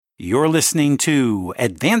You're listening to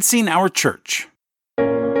Advancing Our Church.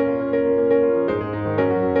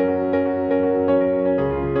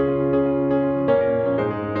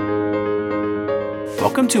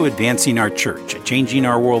 Welcome to Advancing Our Church, a Changing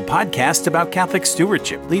Our World podcast about Catholic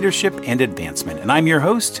stewardship, leadership, and advancement. And I'm your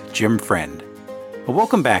host, Jim Friend. Well,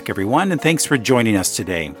 welcome back, everyone, and thanks for joining us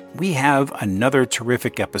today. We have another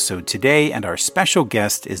terrific episode today, and our special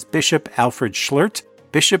guest is Bishop Alfred Schlert,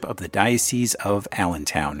 Bishop of the Diocese of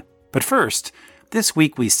Allentown. But first, this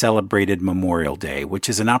week we celebrated Memorial Day, which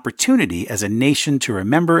is an opportunity as a nation to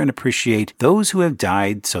remember and appreciate those who have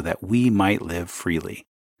died so that we might live freely.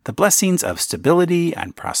 The blessings of stability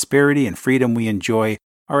and prosperity and freedom we enjoy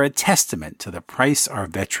are a testament to the price our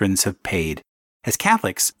veterans have paid. As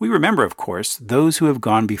Catholics, we remember, of course, those who have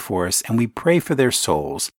gone before us, and we pray for their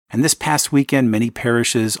souls. And this past weekend, many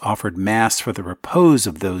parishes offered Mass for the repose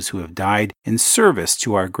of those who have died in service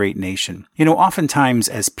to our great nation. You know, oftentimes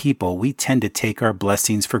as people, we tend to take our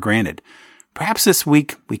blessings for granted. Perhaps this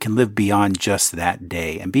week we can live beyond just that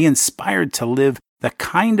day and be inspired to live the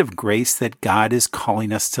kind of grace that God is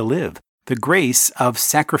calling us to live, the grace of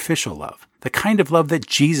sacrificial love, the kind of love that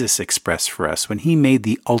Jesus expressed for us when he made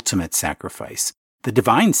the ultimate sacrifice, the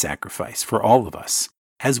divine sacrifice for all of us.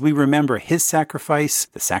 As we remember his sacrifice,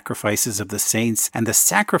 the sacrifices of the saints, and the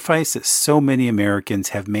sacrifice that so many Americans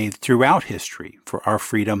have made throughout history for our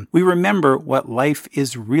freedom, we remember what life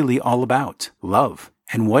is really all about, love.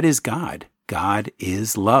 And what is God? God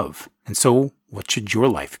is love. And so, what should your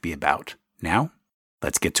life be about? Now,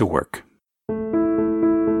 let's get to work.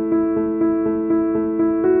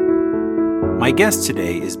 My guest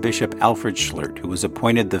today is Bishop Alfred Schlert, who was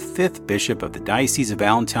appointed the 5th Bishop of the Diocese of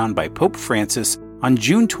Allentown by Pope Francis on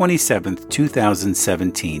June 27,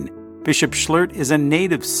 2017. Bishop Schlert is a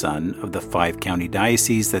native son of the 5-county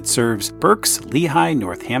diocese that serves Berks, Lehigh,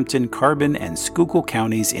 Northampton, Carbon, and Schuylkill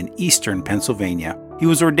counties in eastern Pennsylvania. He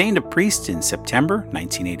was ordained a priest in September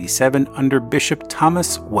 1987 under Bishop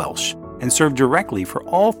Thomas Welsh and served directly for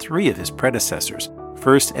all 3 of his predecessors,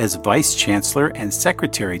 first as Vice Chancellor and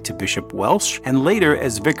Secretary to Bishop Welsh, and later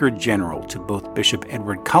as Vicar General to both Bishop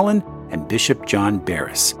Edward Cullen and Bishop John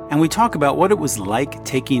Barris. And we talk about what it was like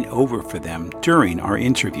taking over for them during our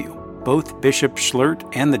interview. Both Bishop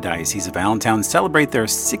Schlert and the Diocese of Allentown celebrate their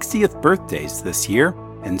 60th birthdays this year,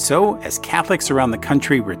 and so, as Catholics around the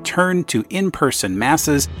country return to in-person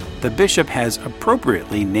Masses, the Bishop has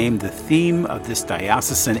appropriately named the theme of this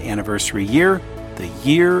diocesan anniversary year, the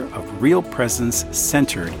Year of Real Presence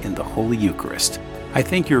Centered in the Holy Eucharist. I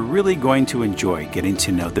think you're really going to enjoy getting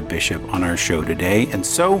to know the Bishop on our show today, and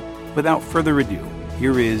so, without further ado,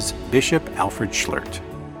 here is Bishop Alfred Schlert.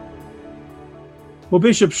 Well,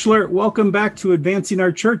 Bishop Schlert, welcome back to Advancing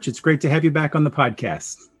Our Church. It's great to have you back on the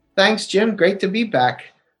podcast. Thanks, Jim. Great to be back.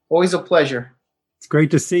 Always a pleasure. It's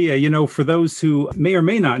great to see you. You know, for those who may or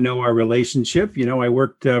may not know our relationship, you know, I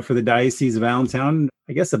worked for the Diocese of Allentown.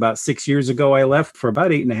 I guess about 6 years ago, I left for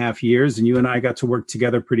about 8.5 years, and you and I got to work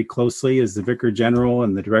together pretty closely as the Vicar General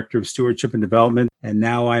and the Director of Stewardship and Development. And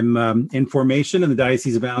now I'm in formation in the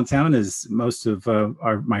Diocese of Allentown, as most of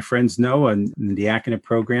my friends know, and in the diaconate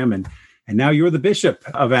program. And now you're the Bishop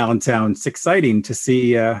of Allentown. It's exciting to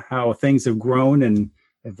see how things have grown and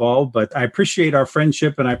evolved, but I appreciate our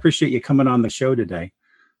friendship and I appreciate you coming on the show today.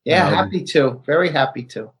 Yeah, happy to. Very happy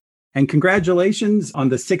to. And congratulations on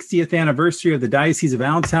the 60th anniversary of the Diocese of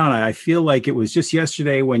Allentown. I feel like it was just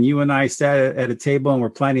yesterday when you and I sat at a table and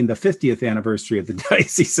were planning the 50th anniversary of the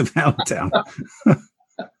Diocese of Allentown.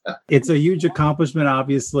 It's a huge accomplishment,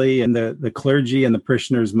 obviously, and the clergy and the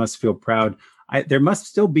parishioners must feel proud. There must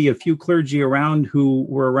still be a few clergy around who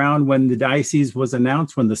were around when the diocese was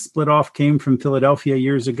announced, when the split off came from Philadelphia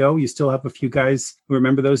years ago. You still have a few guys who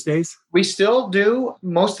remember those days? We still do.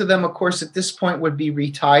 Most of them, of course, at this point would be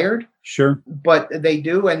retired. Sure. But they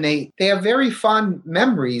do, and they have very fond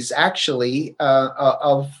memories, actually,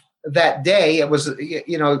 of that day. It was, it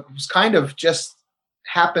was kind of just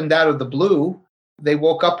happened out of the blue. They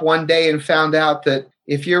woke up one day and found out that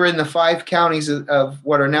if you're in the 5 counties of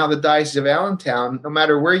what are now the Diocese of Allentown, no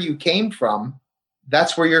matter where you came from,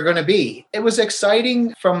 that's where you're going to be. It was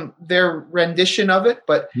exciting from their rendition of it,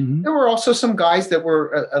 but there were also some guys that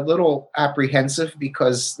were a little apprehensive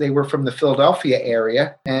because they were from the Philadelphia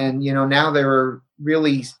area. And, now they were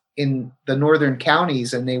really in the northern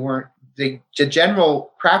counties, and they weren't. The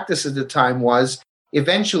general practice at the time was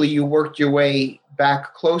eventually you worked your way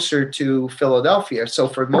back closer to Philadelphia. So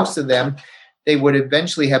for most of them, they would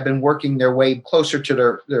eventually have been working their way closer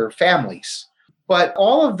to their families. But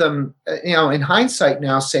all of them, in hindsight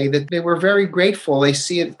now say that they were very grateful. They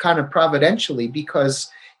see it kind of providentially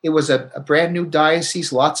because it was a brand new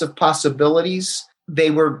diocese, lots of possibilities. They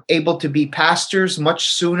were able to be pastors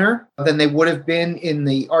much sooner than they would have been in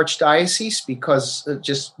the archdiocese because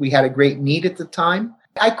just we had a great need at the time.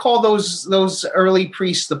 I call those early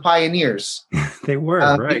priests the pioneers. They were,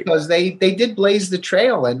 right. Because they did blaze the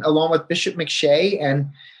trail, and along with Bishop McShea. And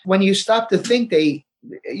when you stop to think, they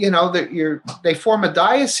form a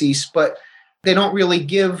diocese, but they don't really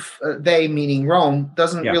give, they meaning Rome,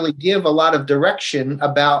 doesn't really give a lot of direction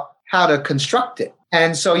about how to construct it.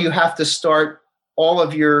 And so you have to start all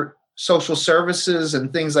of your social services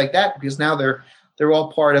and things like that, because now they're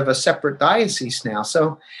all part of a separate diocese now.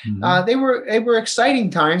 So they were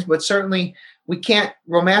exciting times, but certainly we can't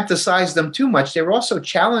romanticize them too much. They were also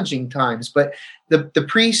challenging times, but the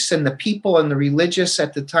priests and the people and the religious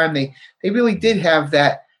at the time, they really did have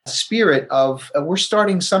that spirit of we're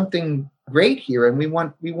starting something great here, and we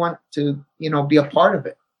want to be a part of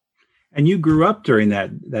it. And you grew up during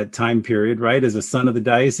that time period, right? As a son of the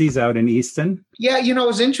diocese out in Easton? Yeah, it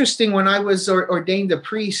was interesting. When I was ordained a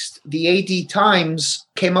priest, the AD Times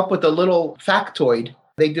came up with a little factoid.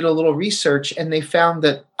 They did a little research, and they found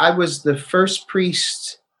that I was the first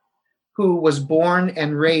priest who was born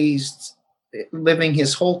and raised, living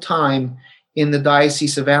his whole time in the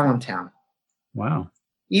Diocese of Allentown. Wow.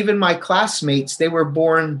 Even my classmates, they were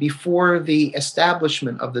born before the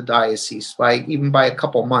establishment of the diocese by a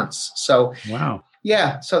couple months. So, wow.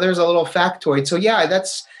 Yeah. So there's a little factoid. So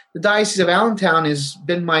that's the Diocese of Allentown has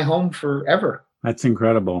been my home forever. That's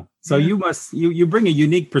incredible. So you bring a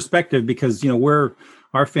unique perspective because,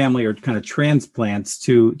 our family are kind of transplants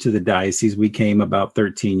to the diocese. We came about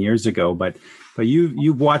 13 years ago, but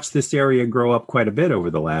you've watched this area grow up quite a bit over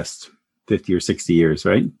the last 50 or 60 years,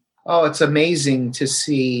 right? Oh, it's amazing to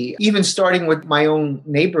see, even starting with my own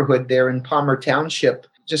neighborhood there in Palmer Township,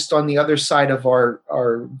 just on the other side of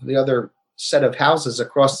the other set of houses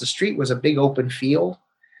across the street was a big open field.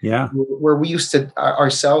 Yeah. Where we used to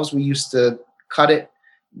cut it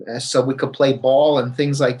so we could play ball and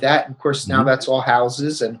things like that. And of course, now that's all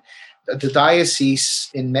houses. And the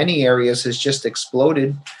diocese in many areas has just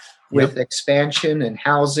exploded with expansion and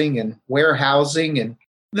housing and warehousing. And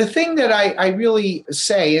the thing that I really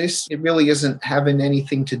say is it really isn't having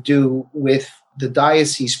anything to do with the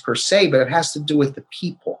diocese per se, but it has to do with the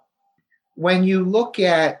people. When you look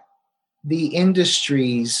at the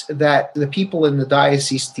industries that the people in the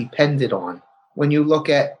diocese depended on, when you look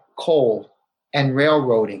at coal and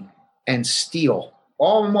railroading and steel,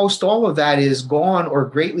 almost all of that is gone or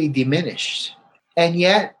greatly diminished. And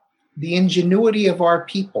yet the ingenuity of our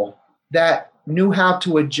people that knew how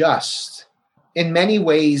to adjust. In many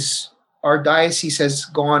ways, our diocese has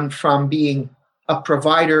gone from being a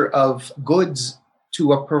provider of goods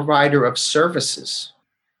to a provider of services.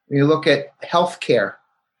 When you look at healthcare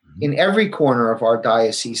in every corner of our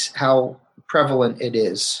diocese, how prevalent it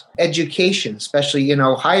is. Education, especially,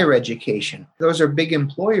 higher education. Those are big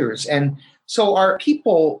employers. And so our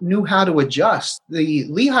people knew how to adjust. The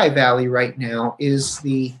Lehigh Valley right now is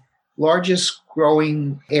the largest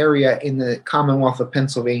growing area in the Commonwealth of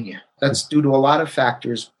Pennsylvania. That's due to a lot of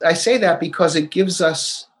factors. I say that because it gives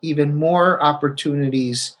us even more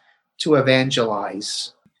opportunities to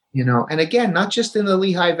evangelize, and again, not just in the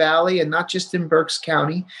Lehigh Valley and not just in Berks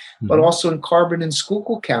County, but also in Carbon and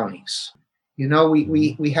Schuylkill counties.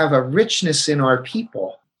 We have a richness in our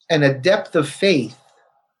people and a depth of faith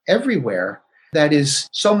everywhere that is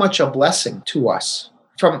so much a blessing to us.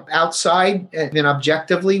 From outside and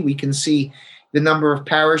objectively, we can see the number of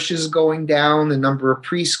parishes going down, the number of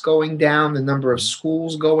priests going down, the number of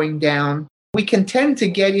schools going down. We can tend to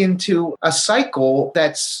get into a cycle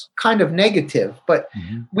that's kind of negative, but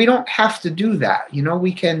we don't have to do that.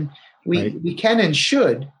 We can and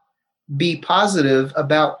should be positive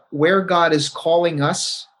about where God is calling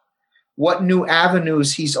us, what new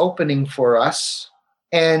avenues he's opening for us,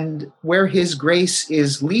 and where his grace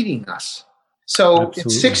is leading us. So Absolutely.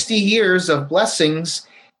 It's 60 years of blessings,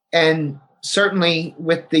 and certainly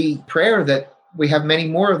with the prayer that we have many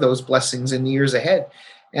more of those blessings in the years ahead.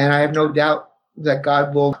 And I have no doubt that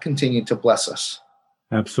God will continue to bless us.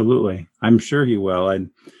 Absolutely. I'm sure he will. And,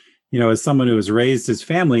 as someone who has raised his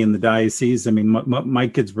family in the diocese, my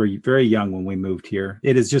kids were very young when we moved here.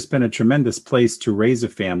 It has just been a tremendous place to raise a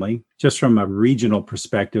family, just from a regional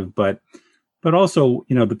perspective, but also,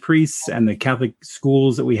 the priests and the Catholic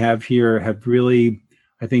schools that we have here have really,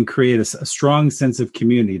 I think, created a strong sense of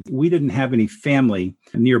community. We didn't have any family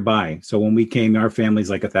nearby. So when we came, our family's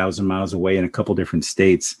like 1,000 miles away in a couple different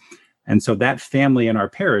states. And so that family in our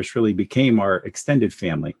parish really became our extended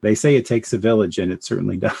family. They say it takes a village, and it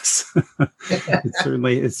certainly does.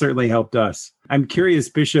 It certainly helped us. I'm curious,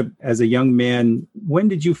 Bishop, as a young man, when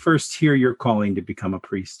did you first hear your calling to become a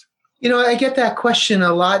priest? I get that question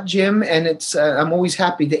a lot, Jim, and it's I'm always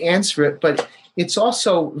happy to answer it, but it's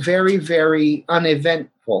also very, very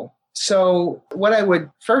uneventful. So what I would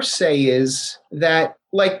first say is that,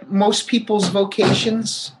 like most people's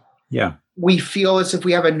vocations, we feel as if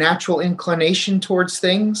we have a natural inclination towards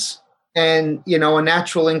things, and, a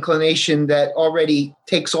natural inclination that already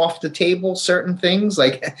takes off the table certain things,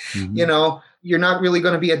 like, you're not really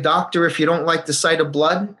going to be a doctor if you don't like the sight of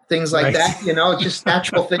blood, things like that, just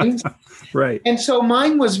natural things. Right. And so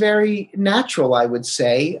mine was very natural, I would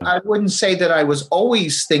say. I wouldn't say that I was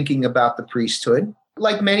always thinking about the priesthood.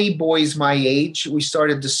 Like many boys my age, we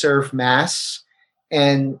started to serve Mass,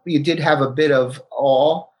 and you did have a bit of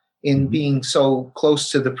awe in being so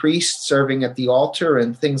close to the priest, serving at the altar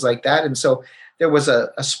and things like that. And so there was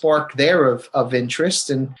a spark there of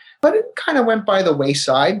interest, but it kind of went by the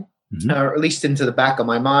wayside. Or at least into the back of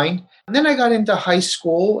my mind. And then I got into high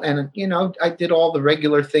school, and, I did all the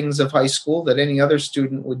regular things of high school that any other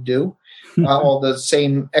student would do, all the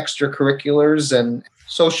same extracurriculars and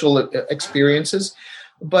social experiences.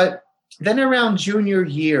 But then around junior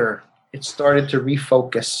year, it started to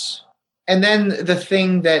refocus. And then the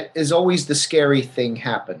thing that is always the scary thing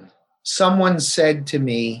happened. Someone said to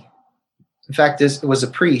me, in fact, it was a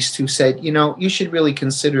priest who said, you should really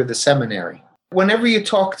consider the seminary. Whenever you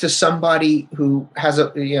talk to somebody who has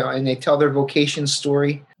and they tell their vocation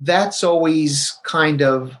story, that's always kind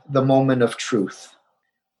of the moment of truth.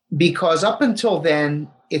 Because up until then,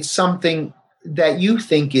 it's something that you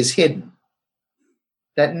think is hidden,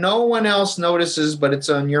 that no one else notices, but it's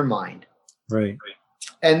on your mind. Right.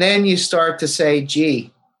 And then you start to say,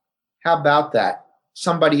 gee, how about that?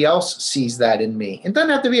 Somebody else sees that in me. It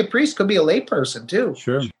doesn't have to be a priest, could be a layperson too.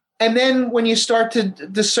 Sure. And then when you start to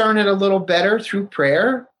discern it a little better through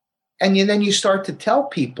prayer, and then you start to tell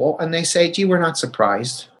people, and they say, gee, we're not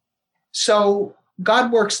surprised. So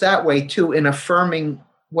God works that way too, in affirming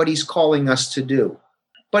what he's calling us to do.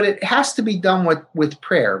 But it has to be done with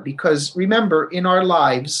prayer, because remember, in our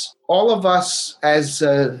lives, all of us, as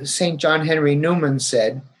St. John Henry Newman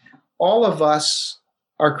said, all of us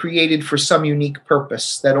are created for some unique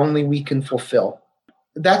purpose that only we can fulfill.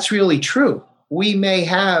 That's really true. We may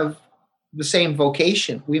have the same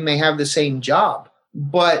vocation, we may have the same job,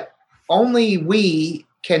 but only we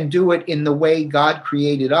can do it in the way God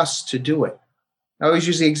created us to do it. I always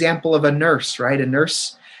use the example of a nurse, right? A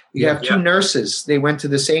nurse, you have two nurses. They went to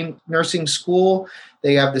the same nursing school,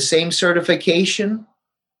 they have the same certification,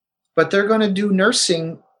 but they're going to do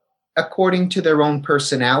nursing according to their own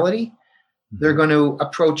personality. They're going to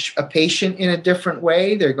approach a patient in a different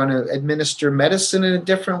way. They're going to administer medicine in a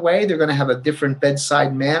different way. They're going to have a different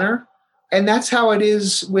bedside manner. And that's how it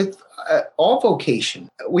is with all vocation.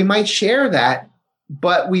 We might share that,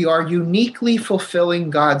 but we are uniquely fulfilling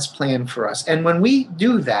God's plan for us. And when we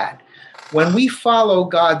do that, when we follow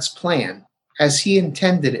God's plan as he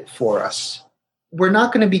intended it for us, we're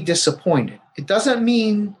not going to be disappointed. It doesn't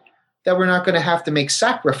mean that we're not going to have to make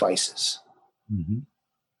sacrifices.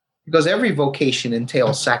 Because every vocation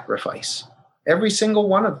entails sacrifice. Every single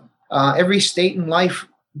one of them. Every state in life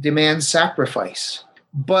demands sacrifice.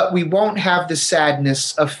 But we won't have the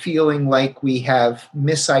sadness of feeling like we have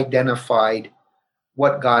misidentified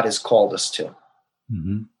what God has called us to.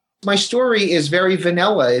 My story is very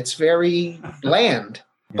vanilla. It's very bland.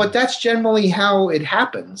 But that's generally how it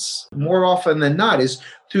happens. More often than not is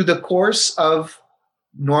through the course of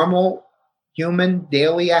normal human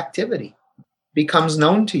daily activity. Becomes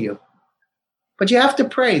known to you. But you have to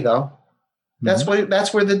pray, though. That's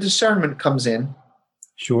where the discernment comes in.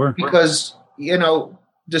 Sure. Because,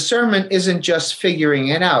 discernment isn't just figuring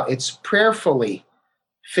it out. It's prayerfully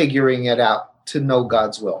figuring it out to know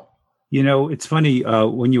God's will. It's funny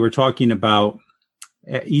when you were talking about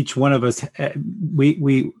each one of us,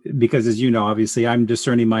 we because as you know, obviously I'm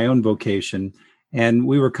discerning my own vocation. And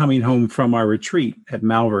we were coming home from our retreat at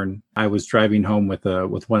Malvern. I was driving home with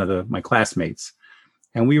one of my classmates,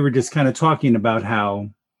 and we were just kind of talking about how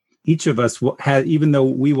each of us will have, even though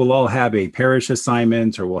we will all have a parish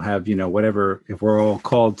assignment, or we'll have, whatever, if we're all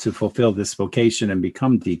called to fulfill this vocation and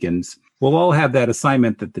become deacons, we'll all have that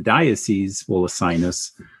assignment that the diocese will assign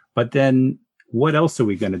us. But then what else are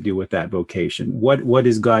we going to do with that vocation? What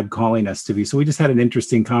is God calling us to be? So we just had an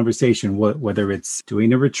interesting conversation, whether it's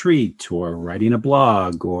doing a retreat or writing a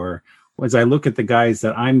blog, or as I look at the guys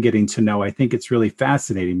that I'm getting to know, I think it's really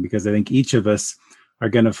fascinating, because I think each of us are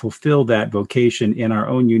going to fulfill that vocation in our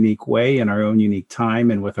own unique way, in our own unique time,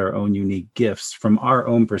 and with our own unique gifts from our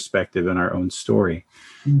own perspective and our own story.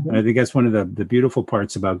 And I think that's one of the beautiful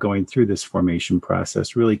parts about going through this formation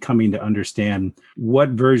process, really coming to understand what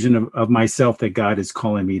version of myself that God is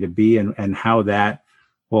calling me to be, and how that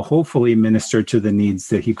will hopefully minister to the needs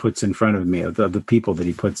that he puts in front of me, of the people that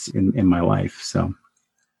he puts in my life. So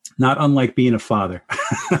not unlike being a father.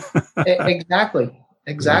 Exactly.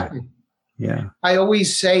 Yeah. I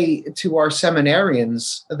always say to our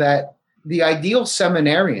seminarians that the ideal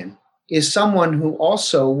seminarian is someone who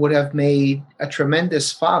also would have made a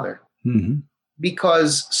tremendous father,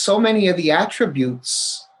 because so many of the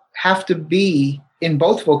attributes have to be in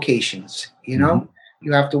both vocations. You know,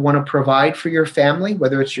 you have to want to provide for your family,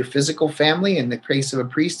 whether it's your physical family, in the case of a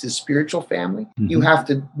priest, his spiritual family. You have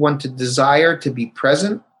to want to desire to be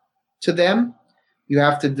present to them. You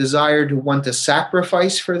have to desire to want to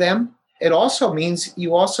sacrifice for them. It also means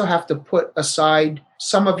you also have to put aside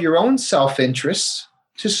some of your own self-interests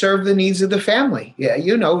to serve the needs of the family. Yeah,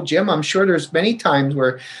 you know, Jim, I'm sure there's many times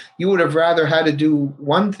where you would have rather had to do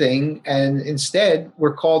one thing and instead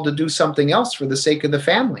were called to do something else for the sake of the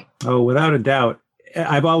family. Oh, without a doubt.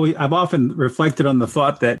 I've often reflected on the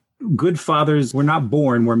thought that good fathers, we're not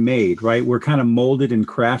born, we're made, right? We're kind of molded and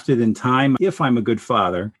crafted in time. If I'm a good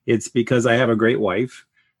father, it's because I have a great wife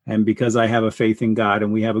and because I have a faith in God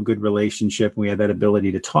and we have a good relationship. And we have that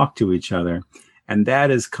ability to talk to each other. And that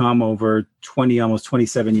has come over almost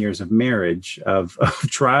 27 years of marriage, of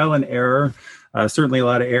trial and error, certainly a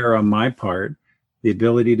lot of error on my part, the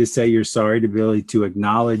ability to say you're sorry, the ability to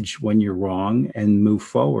acknowledge when you're wrong and move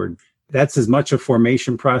forward. That's as much a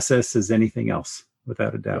formation process as anything else,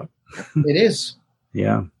 without a doubt. It is.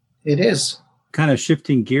 Yeah. It is. Kind of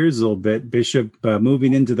shifting gears a little bit, Bishop,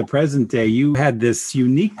 moving into the present day, you had this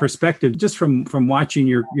unique perspective just from watching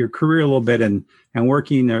your career a little bit and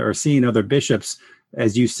working or seeing other bishops.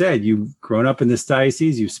 As you said, you've grown up in this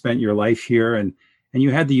diocese, you've spent your life here, and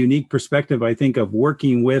you had the unique perspective, I think, of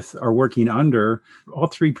working with or working under all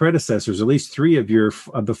three predecessors, at least three of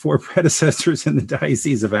the four predecessors in the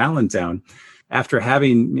Diocese of Allentown. After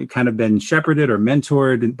having kind of been shepherded or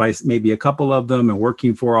mentored by maybe a couple of them and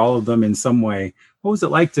working for all of them in some way, what was it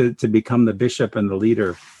like to become the bishop and the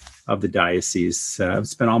leader of the diocese?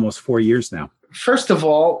 It's been almost 4 years now. First of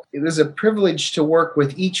all, it was a privilege to work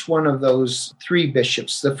with each one of those three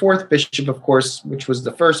bishops. The fourth bishop, of course, which was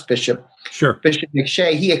the first bishop, sure, Bishop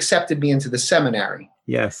McShay, he accepted me into the seminary.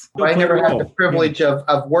 Yes. But I never had the privilege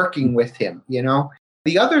of working with him, you know.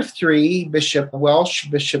 The other three, Bishop Welsh,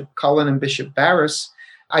 Bishop Cullen, and Bishop Barris,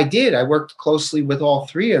 I worked closely with all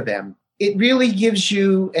three of them. It really gives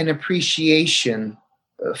you an appreciation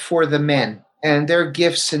for the men and their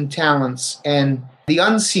gifts and talents and the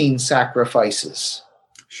unseen sacrifices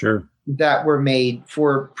sure, that were made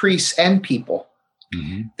for priests and people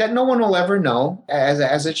that no one will ever know,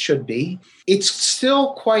 as it should be. It's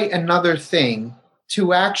still quite another thing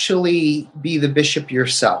to actually be the bishop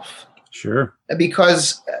yourself. Sure.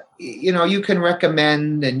 Because, you know, you can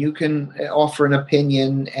recommend and you can offer an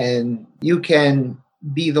opinion and you can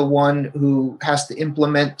be the one who has to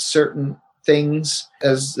implement certain things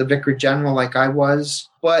as the vicar general like I was.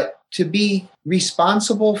 But to be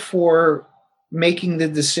responsible for making the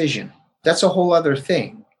decision, that's a whole other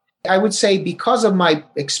thing. I would say because of my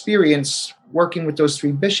experience working with those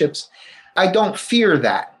three bishops, I don't fear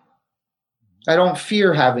that. I don't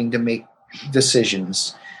fear having to make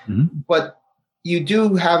decisions. But you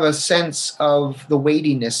do have a sense of the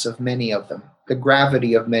weightiness of many of them, the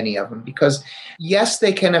gravity of many of them, because yes,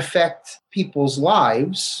 they can affect people's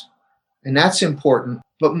lives, and that's important.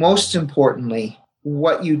 But most importantly,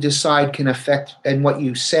 what you decide can affect, and what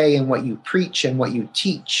you say and what you preach and what you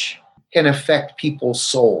teach can affect people's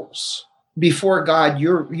souls. Before God,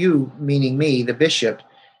 you, meaning me, the bishop,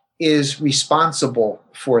 is responsible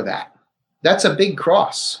for that. That's a big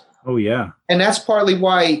cross. Oh, yeah. And that's partly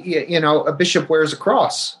why, you know, a bishop wears a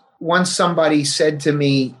cross. Once somebody said to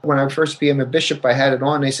me, when I first became a bishop, I had it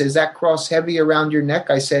on. They said, "Is that cross heavy around your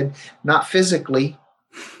neck?" I said, "Not physically."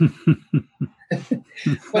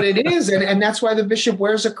 But it is. And that's why the bishop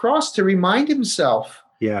wears a cross, to remind himself.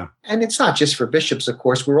 Yeah. And it's not just for bishops, of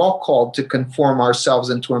course. We're all called to conform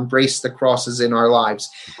ourselves and to embrace the crosses in our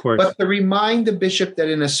lives. Of course. But to remind the bishop that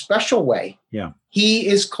in a special way, he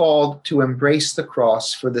is called to embrace the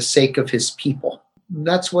cross for the sake of his people.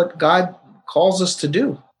 That's what God calls us to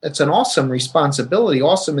do. It's an awesome responsibility,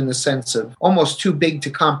 awesome in the sense of almost too big to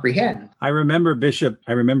comprehend. I remember, Bishop,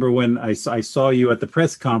 when I saw you at the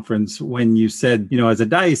press conference when you said, you know, as a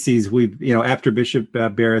diocese, after Bishop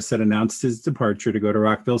Barris had announced his departure to go to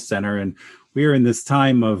Rockville Center, and we are in this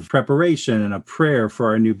time of preparation and a prayer for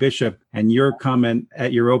our new bishop. And your comment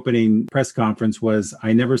at your opening press conference was,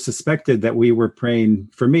 I never suspected that we were praying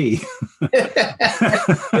for me.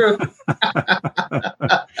 True.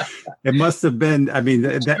 It must have been, I mean,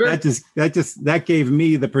 that gave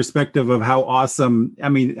me the perspective of how awesome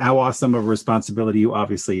of a responsibility you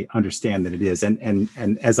obviously understand that it is.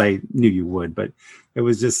 And as I knew you would, but it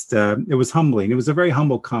was just, it was humbling. It was a very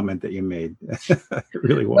humble comment that you made. It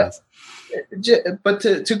really was. But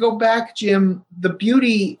to go back, Jim, the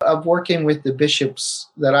beauty of working with the bishops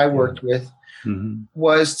that I worked with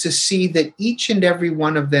was to see that each and every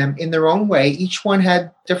one of them in their own way, each one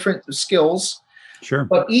had different skills, sure,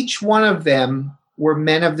 but each one of them were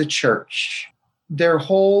men of the church. Their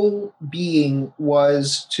whole being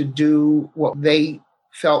was to do what they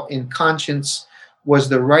felt in conscience was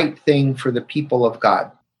the right thing for the people of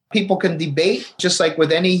God. People can debate, just like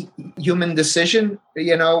with any human decision,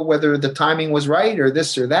 whether the timing was right or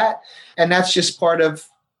this or that. And that's just part of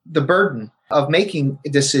the burden of making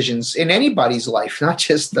decisions in anybody's life, not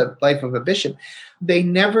just the life of a bishop. They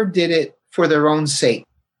never did it for their own sake,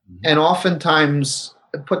 and oftentimes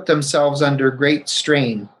put themselves under great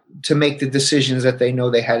strain to make the decisions that they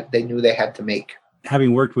knew they had to make.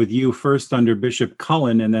 Having worked with you first under Bishop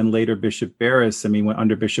Cullen and then later Bishop Barris,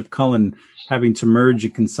 under Bishop Cullen, having to merge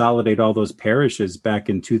and consolidate all those parishes back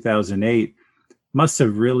in 2008 must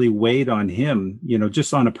have really weighed on him,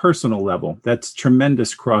 just on a personal level. That's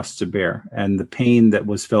tremendous cross to bear, and the pain that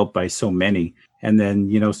was felt by so many. And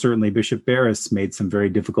then, certainly Bishop Barris made some very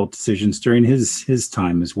difficult decisions during his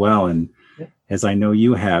time as well. And as I know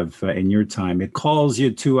you have in your time, it calls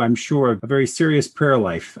you to, I'm sure, a very serious prayer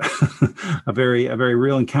life, a very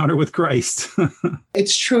real encounter with Christ.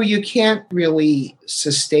 It's true. You can't really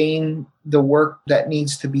sustain the work that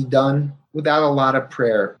needs to be done without a lot of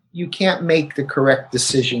prayer. You can't make the correct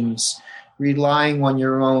decisions relying on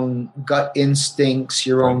your own gut instincts,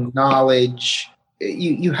 your own knowledge.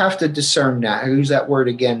 You have to discern that. I use that word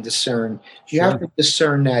again, discern. You have to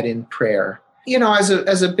discern that in prayer.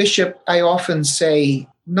 As a bishop, I often say,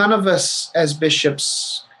 none of us as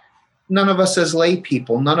bishops, none of us as lay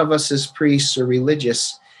people, none of us as priests or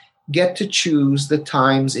religious get to choose the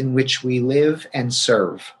times in which we live and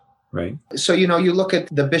serve. Right. So, you look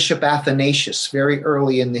at the Bishop Athanasius very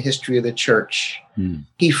early in the history of the church.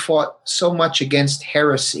 He fought so much against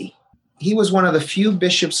heresy. He was one of the few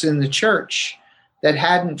bishops in the church that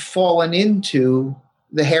hadn't fallen into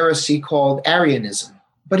the heresy called Arianism,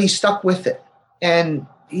 but he stuck with it. And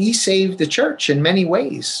he saved the church in many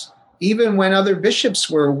ways, even when other bishops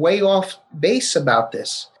were way off base about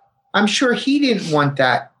this. I'm sure he didn't want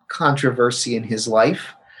that controversy in his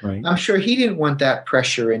life. Right. I'm sure he didn't want that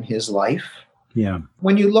pressure in his life. Yeah.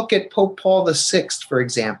 When you look at Pope Paul VI, for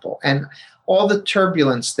example, and all the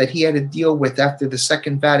turbulence that he had to deal with after the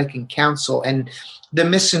Second Vatican Council and the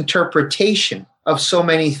misinterpretation of so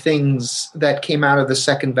many things that came out of the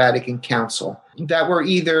Second Vatican Council that were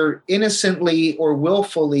either innocently or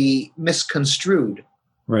willfully misconstrued,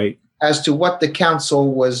 right, as to what the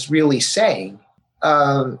council was really saying.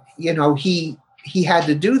 He had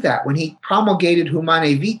to do that when he promulgated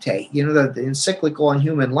Humanae Vitae, the encyclical on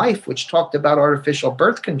human life, which talked about artificial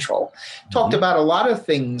birth control, talked about a lot of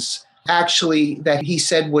things actually that he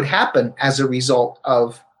said would happen as a result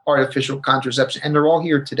of artificial contraception. And they're all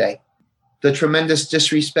here today. The tremendous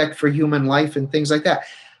disrespect for human life and things like that.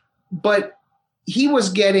 But he was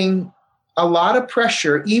getting a lot of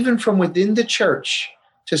pressure, even from within the church,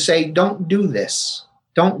 to say, don't do this.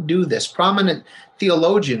 Don't do this. Prominent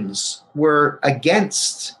theologians were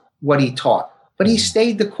against what he taught, but he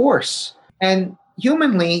stayed the course. And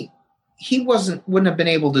humanly, he wouldn't have been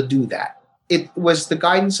able to do that. It was the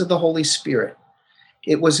guidance of the Holy Spirit.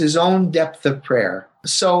 It was his own depth of prayer.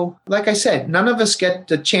 So, like I said, none of us get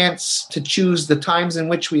the chance to choose the times in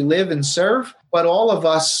which we live and serve, but all of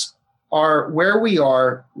us are where we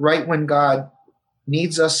are right when God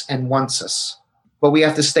needs us and wants us. But we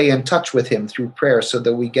have to stay in touch with him through prayer so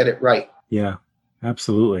that we get it right. Yeah,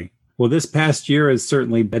 absolutely. Well, this past year has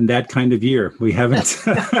certainly been that kind of year. We haven't,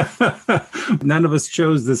 none of us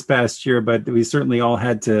chose this past year, but we certainly all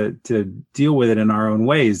had to deal with it in our own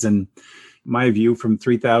ways. And my view from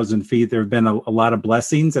 3,000 feet, there have been a lot of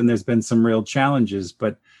blessings and there's been some real challenges,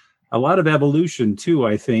 but a lot of evolution too,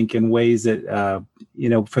 I think, in ways that,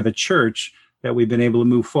 for the church, that we've been able to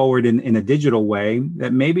move forward in a digital way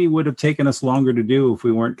that maybe would have taken us longer to do if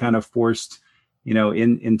we weren't kind of forced,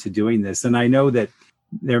 into doing this. And I know that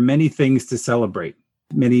there are many things to celebrate,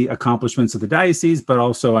 many accomplishments of the diocese, but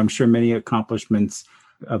also I'm sure many accomplishments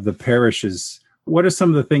of the parishes. What are some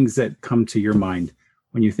of the things that come to your mind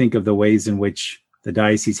when you think of the ways in which the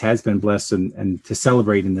diocese has been blessed and to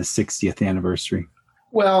celebrate in the 60th anniversary?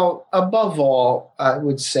 Well, above all, I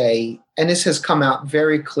would say, and this has come out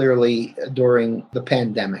very clearly during the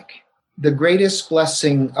pandemic, the greatest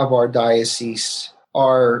blessing of our diocese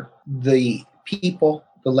are the people,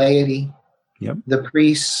 the laity, Yep. the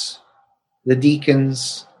priests, the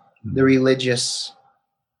deacons, the religious,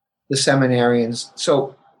 the seminarians.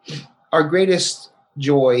 So our greatest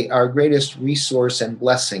joy, our greatest resource and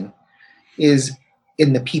blessing is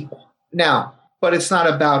in the people. Now, but it's not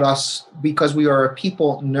about us, because we are a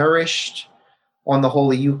people nourished on the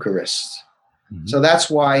Holy Eucharist. Mm-hmm. So that's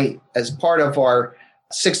why, as part of our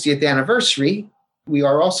 60th anniversary, we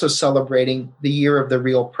are also celebrating the year of the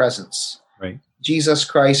real presence. Right. Jesus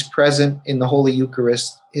Christ present in the Holy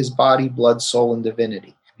Eucharist, his body, blood, soul, and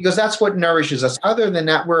divinity. Because that's what nourishes us. Other than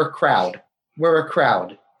that, we're a crowd. We're a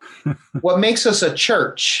crowd. What makes us a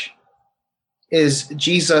church is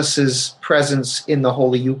Jesus's presence in the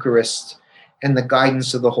Holy Eucharist and the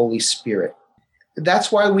guidance of the Holy Spirit.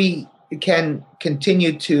 That's why we can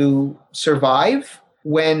continue to survive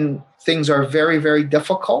when things are very, very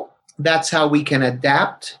difficult. That's how we can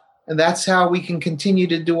adapt. And that's how we can continue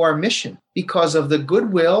to do our mission, because of the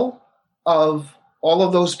goodwill of all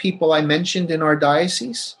of those people I mentioned in our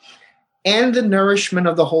diocese and the nourishment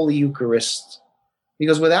of the Holy Eucharist.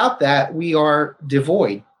 Because without that, we are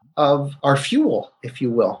devoid of our fuel, if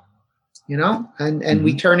you will, and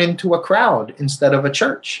we turn into a crowd instead of a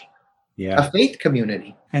church, a faith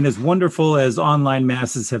community. And as wonderful as online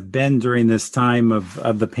masses have been during this time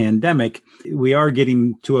of the pandemic, we are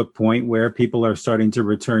getting to a point where people are starting to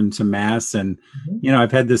return to Mass. And,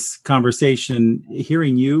 I've had this conversation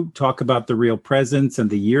hearing you talk about the Real Presence and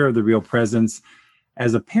the year of the Real Presence.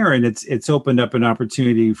 As a parent, it's opened up an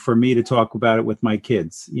opportunity for me to talk about it with my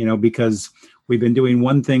kids, because we've been doing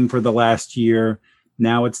one thing for the last year.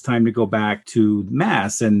 Now it's time to go back to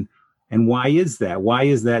Mass. And why is that? Why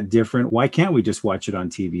is that different? Why can't we just watch it on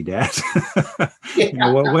TV, Dad?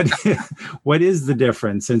 What is the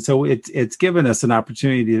difference? And so it's given us an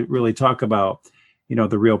opportunity to really talk about,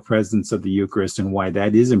 the real presence of the Eucharist and why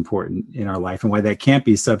that is important in our life and why that can't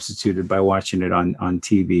be substituted by watching it on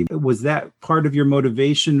TV. Was that part of your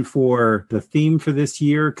motivation for the theme for this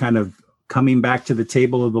year, kind of coming back to the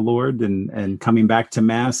table of the Lord and coming back to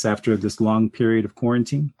Mass after this long period of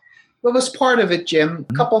quarantine? Well, it was part of it, Jim.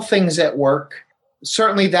 A couple things at work.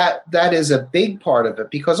 Certainly that is a big part of it,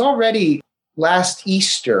 because already last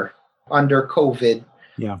Easter under COVID,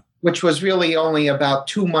 which was really only about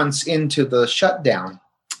 2 months into the shutdown,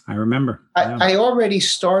 I remember. I already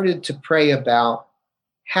started to pray about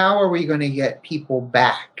how are we going to get people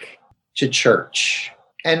back to church.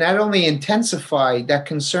 And that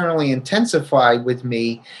concern only intensified with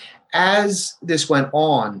me as this went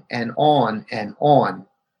on and on and on.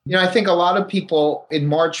 I think a lot of people in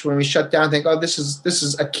March when we shut down think, this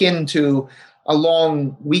is akin to a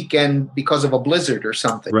long weekend because of a blizzard or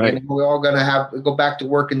something. Right. We're all going to go back to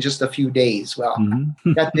work in just a few days. Well,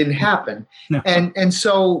 that didn't happen. No. And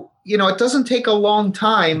so, it doesn't take a long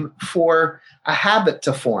time for a habit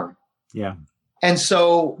to form. Yeah. And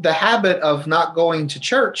so the habit of not going to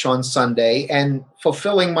church on Sunday and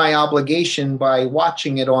fulfilling my obligation by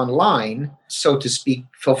watching it online, so to speak,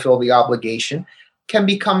 fulfill the obligation, can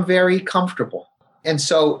become very comfortable. And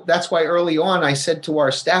so that's why early on I said to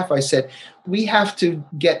our staff, we have to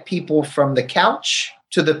get people from the couch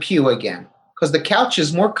to the pew again, because the couch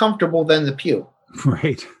is more comfortable than the pew.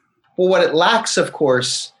 Right. Well, what it lacks, of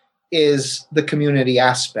course, is the community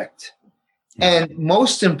aspect. Yeah. And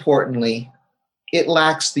most importantly, it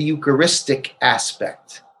lacks the Eucharistic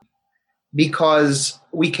aspect, because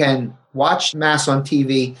we can watch Mass on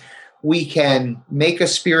TV, we can make a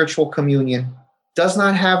spiritual communion, does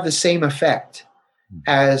not have the same effect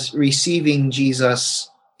as receiving Jesus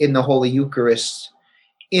in the Holy Eucharist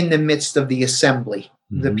in the midst of the assembly,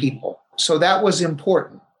 the people. So that was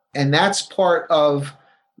important. And that's part of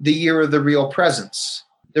the year of the real presence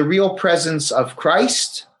of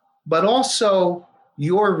Christ, but also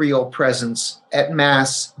your real presence at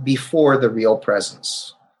Mass before the real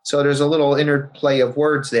presence. So there's a little interplay of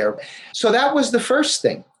words there. So that was the first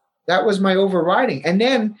thing. That was my overriding. And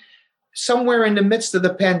then somewhere in the midst of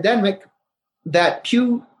the pandemic, that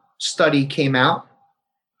Pew study came out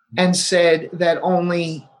and said that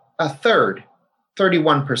only a third,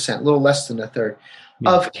 31%, a little less than a third,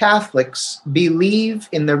 of Catholics believe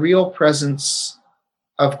in the real presence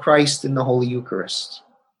of Christ in the Holy Eucharist.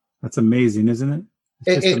 That's amazing, isn't it?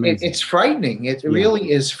 It's frightening. It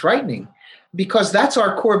really is frightening, because that's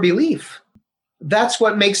our core belief. That's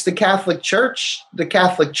what makes the Catholic Church,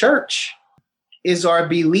 is our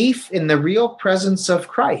belief in the real presence of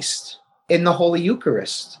Christ. in the Holy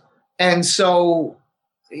Eucharist. And so,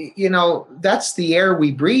 that's the air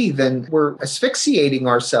we breathe, and we're asphyxiating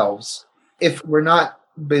ourselves if we're not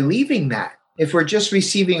believing that. If we're just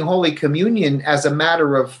receiving Holy Communion as a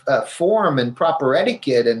matter of form and proper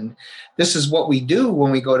etiquette, and this is what we do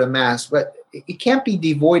when we go to Mass, but it can't be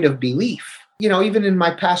devoid of belief. Even in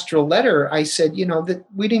my pastoral letter, I said, that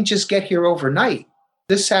we didn't just get here overnight.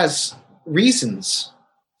 This has reasons.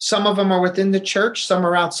 Some of them are within the church, some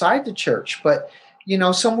are outside the church, but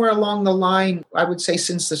somewhere along the line, I would say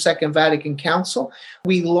since the Second Vatican Council,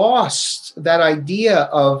 we lost that idea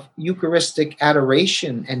of Eucharistic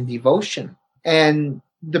adoration and devotion. And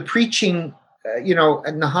the preaching,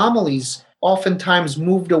 and the homilies oftentimes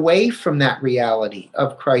moved away from that reality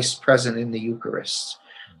of Christ present in the Eucharist.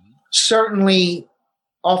 Certainly,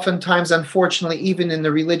 oftentimes, unfortunately, even in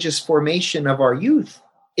the religious formation of our youth,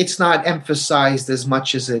 it's not emphasized as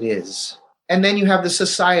much as it is. And then you have the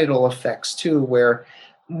societal effects too, where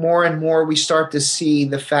more and more we start to see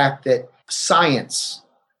the fact that science,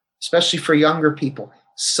 especially for younger people,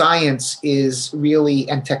 science is really,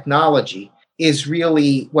 and technology is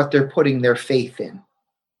really what they're putting their faith in.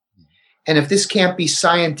 And if this can't be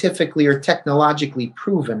scientifically or technologically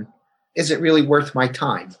proven, is it really worth my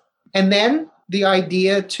time? And then the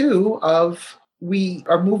idea too of we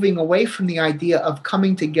are moving away from the idea of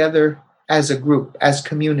coming together as a group, as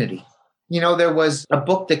community. There was a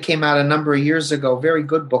book that came out a number of years ago, very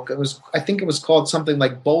good book. I think it was called something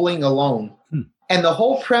like Bowling Alone. And the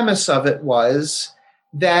whole premise of it was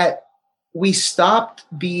that we stopped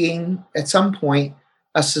being, at some point,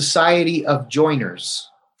 a society of joiners.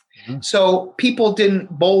 So people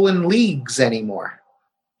didn't bowl in leagues anymore.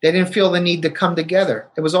 They didn't feel the need to come together.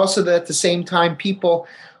 It was also that at the same time, people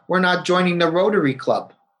were not joining the Rotary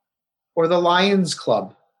Club or the Lions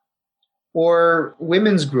Club or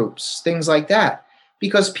women's groups, things like that,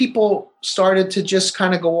 because people started to just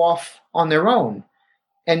kind of go off on their own.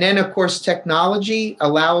 And then, of course, technology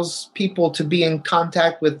allows people to be in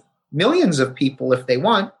contact with millions of people if they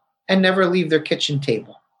want and never leave their kitchen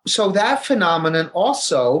table. So that phenomenon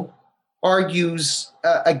also argues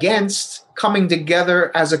against coming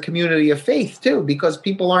together as a community of faith too, because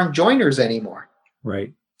people aren't joiners anymore.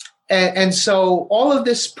 Right. And so all of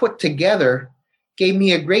this put together gave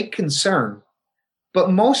me a great concern,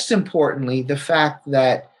 but most importantly, the fact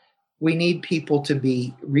that we need people to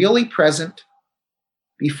be really present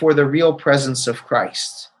before the real presence of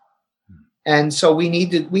Christ. And so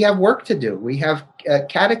we have work to do. We have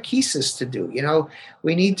catechesis to do.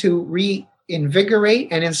 We need to reinvigorate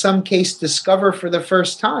and in some case discover for the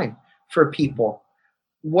first time for people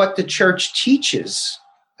what the church teaches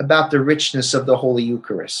about the richness of the Holy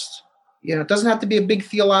Eucharist. It doesn't have to be a big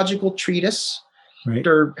theological treatise. Right.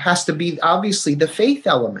 There has to be, obviously, the faith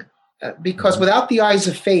element. Because without the eyes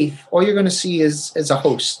of faith, all you're going to see is a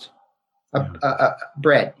host,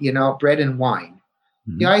 bread, bread and wine.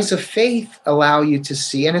 Mm-hmm. The eyes of faith allow you to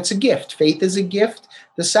see, and it's a gift. Faith is a gift.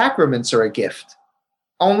 The sacraments are a gift.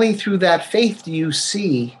 Only through that faith do you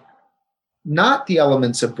see not the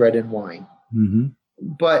elements of bread and wine,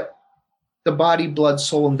 but the body, blood,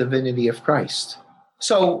 soul, and divinity of Christ.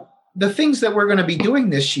 So the things that we're going to be doing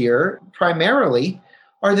this year primarily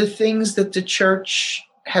are the things that the church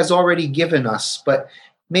has already given us, but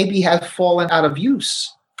maybe have fallen out of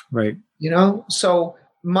use. Right. So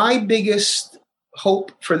my biggest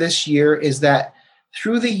hope for this year is that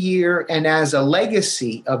through the year and as a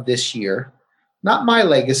legacy of this year, not my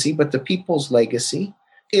legacy, but the people's legacy,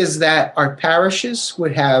 is that our parishes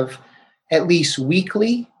would have at least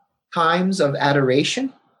weekly times of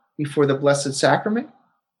adoration before the Blessed Sacrament,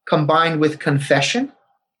 combined with confession,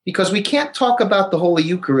 because we can't talk about the Holy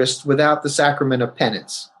Eucharist without the sacrament of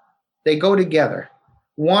penance. They go together.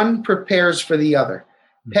 One prepares for the other.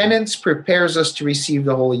 Penance prepares us to receive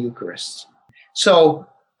the Holy Eucharist. So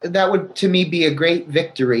that would, to me, be a great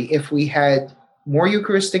victory if we had more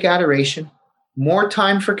Eucharistic adoration, more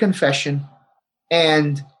time for confession,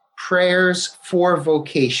 and prayers for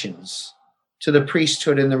vocations to the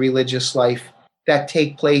priesthood and the religious life that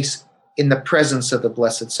take place in the presence of the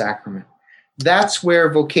Blessed Sacrament. That's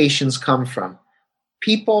where vocations come from.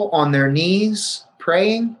 People on their knees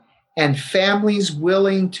praying and families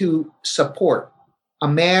willing to support a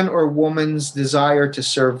man or woman's desire to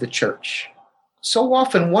serve the church. So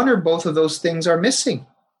often one or both of those things are missing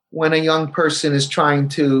when a young person is trying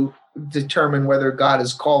to determine whether God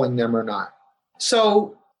is calling them or not.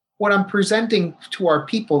 So what I'm presenting to our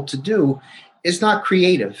people to do is not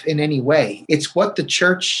creative in any way. It's what the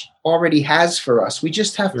church already has for us. We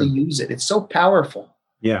just have to use it. It's so powerful.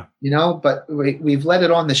 Yeah. But we've let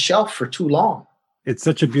it on the shelf for too long. It's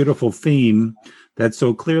such a beautiful theme that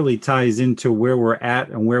so clearly ties into where we're at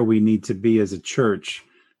and where we need to be as a church,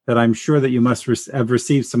 that I'm sure that you must have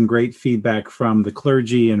received some great feedback from the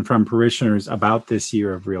clergy and from parishioners about this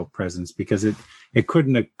year of Real Presence, because it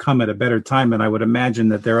couldn't have come at a better time. And I would imagine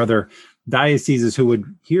that there are other dioceses who would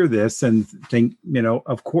hear this and think,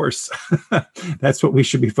 of course, that's what we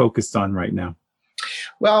should be focused on right now.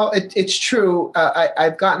 Well, it's true.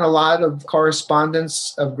 I've gotten a lot of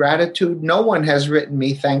correspondence of gratitude. No one has written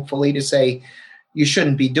me, thankfully, to say, you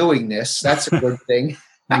shouldn't be doing this. That's a good thing.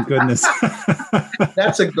 Thank goodness.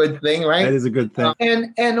 That's a good thing, right? That is a good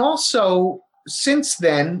thing. And also, since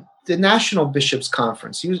then, the National Bishops'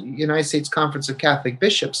 Conference, United States Conference of Catholic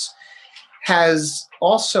Bishops, has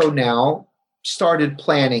also now started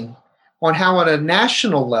planning on how, on a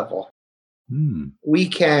national level, we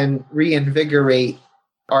can reinvigorate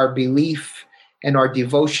our belief and our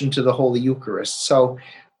devotion to the Holy Eucharist. So,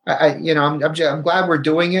 I'm glad we're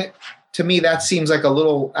doing it. To me, that seems like a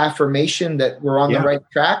little affirmation that we're on the right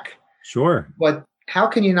track. Sure. But how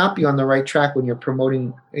can you not be on the right track when you're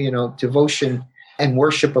promoting, devotion and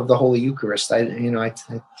worship of the Holy Eucharist?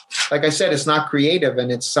 Like I said, it's not creative,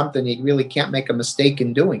 and it's something you really can't make a mistake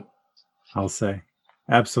in doing. I'll say.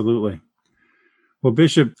 Absolutely. Well,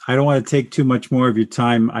 Bishop, I don't want to take too much more of your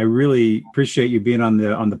time. I really appreciate you being on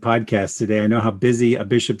the podcast today. I know how busy a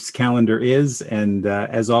bishop's calendar is, and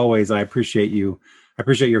as always, I appreciate you. I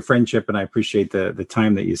appreciate your friendship, and I appreciate the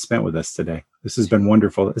time that you spent with us today. This has been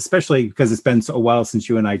wonderful, especially because it's been so a while since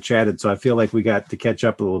you and I chatted. So I feel like we got to catch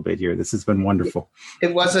up a little bit here. This has been wonderful.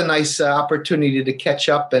 It was a nice opportunity to catch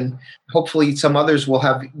up, and hopefully some others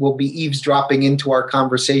will be eavesdropping into our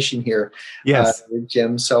conversation here. Yes,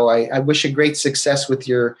 Jim. So I wish a great success with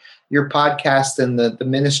your podcast and the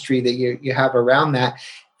ministry that you have around that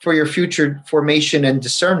for your future formation and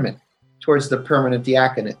discernment towards the permanent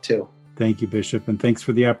diaconate too. Thank you, Bishop, and thanks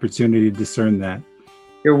for the opportunity to discern that.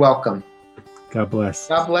 You're welcome. God bless.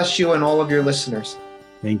 God bless you and all of your listeners.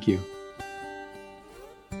 Thank you.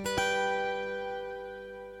 I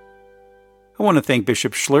want to thank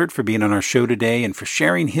Bishop Schlert for being on our show today and for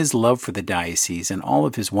sharing his love for the diocese and all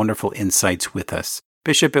of his wonderful insights with us.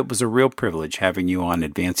 Bishop, it was a real privilege having you on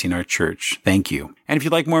Advancing Our Church. Thank you. And if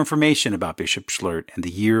you'd like more information about Bishop Schlert and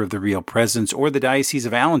the Year of the Real Presence or the Diocese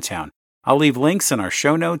of Allentown, I'll leave links in our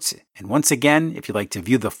show notes. And once again, if you'd like to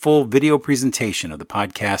view the full video presentation of the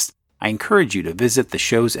podcast, I encourage you to visit the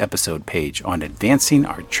show's episode page on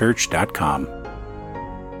advancingourchurch.com.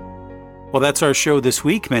 Well, that's our show this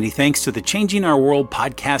week. Many thanks to the Changing Our World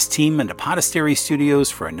podcast team and to Podastery Studios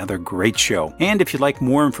for another great show. And if you'd like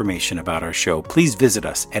more information about our show, please visit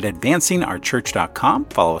us at advancingourchurch.com.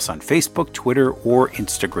 Follow us on Facebook, Twitter, or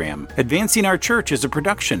Instagram. Advancing Our Church is a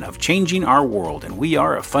production of Changing Our World, and we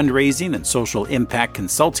are a fundraising and social impact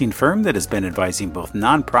consulting firm that has been advising both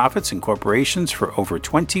nonprofits and corporations for over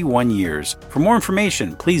 21 years. For more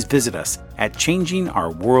information, please visit us at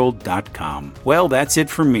changingourworld.com. Well, that's it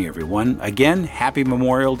from me, everyone. Again, happy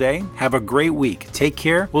Memorial Day. Have a great week. Take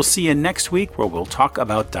care. We'll see you next week where we'll talk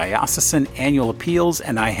about diocesan annual appeals,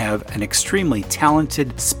 and I have an extremely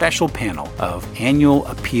talented special panel of annual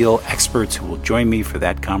appeal experts who will join me for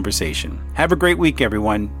that conversation. Have a great week,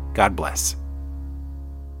 everyone. God bless.